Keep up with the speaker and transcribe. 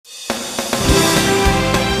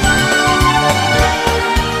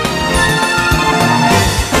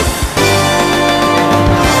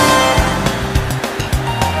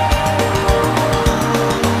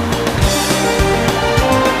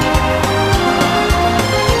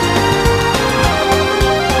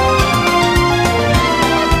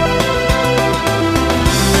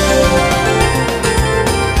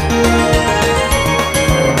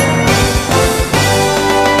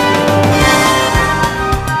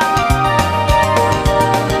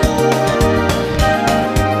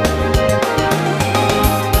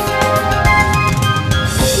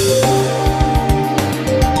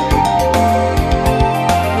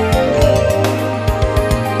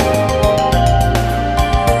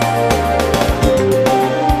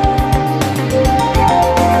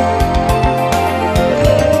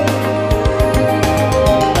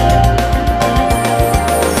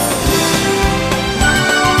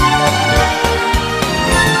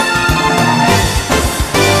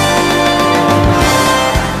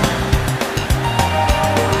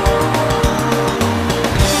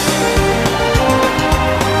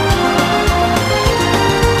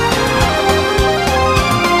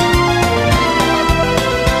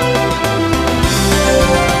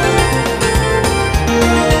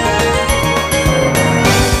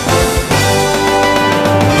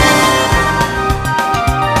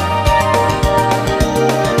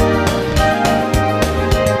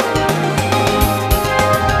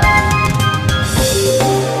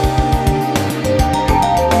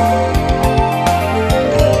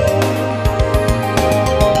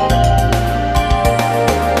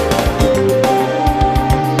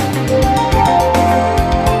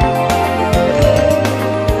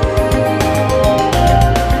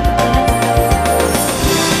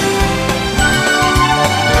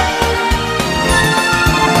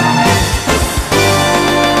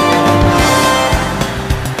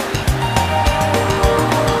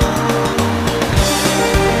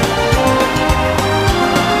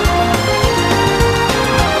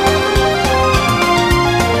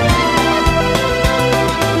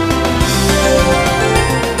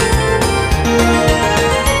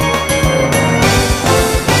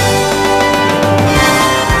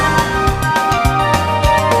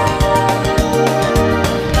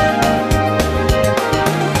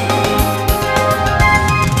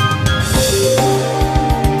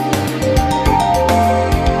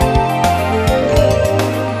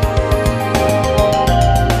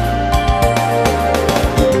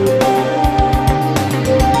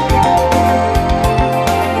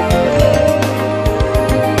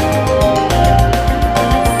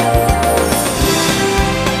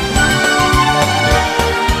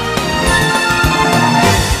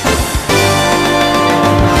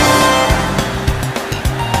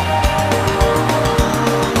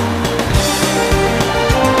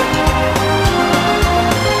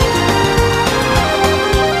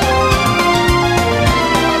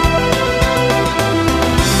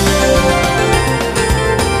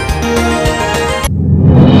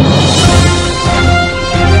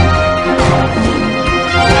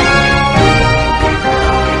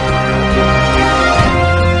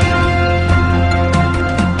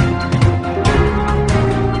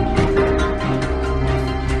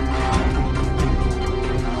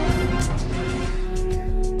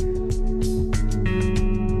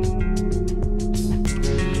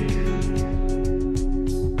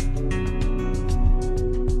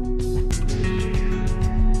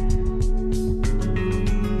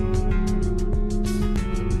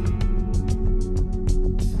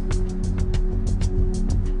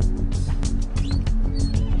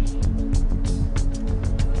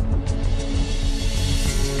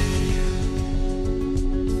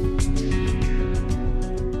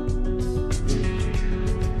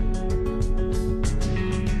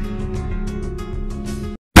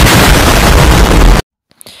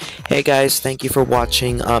Hey guys, thank you for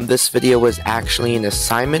watching. This video was actually an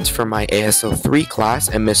assignment for my ASL 3 class,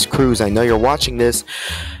 and Miss Cruz, I know you're watching this.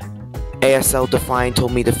 ASL Define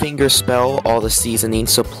told me to finger spell all the seasoning,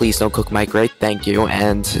 so please don't cook my grade, thank you.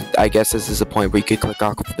 And I guess this is a point where you could click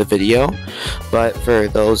off the video. But for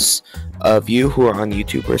those of you who are on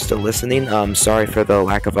YouTube who are still listening, sorry for the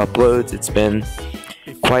lack of uploads. It's been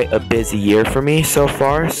quite a busy year for me so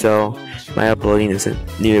far, so my uploading isn't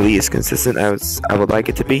nearly as consistent as I would like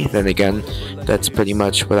it to be. Then again, that's pretty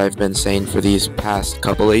much what I've been saying for these past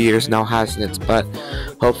couple of years now, hasn't it? But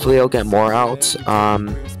hopefully I'll get more out. I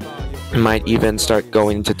might even start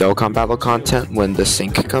going into Dokkan Battle content when the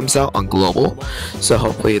sync comes out on global, so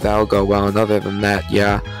hopefully that'll go well. And other than that,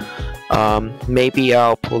 yeah, maybe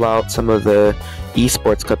I'll pull out some of the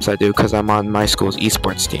esports clips I do because I'm on my school's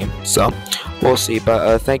esports team, so we'll see.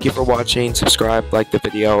 But thank you for watching. Subscribe, like the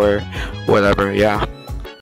video, or whatever. Yeah.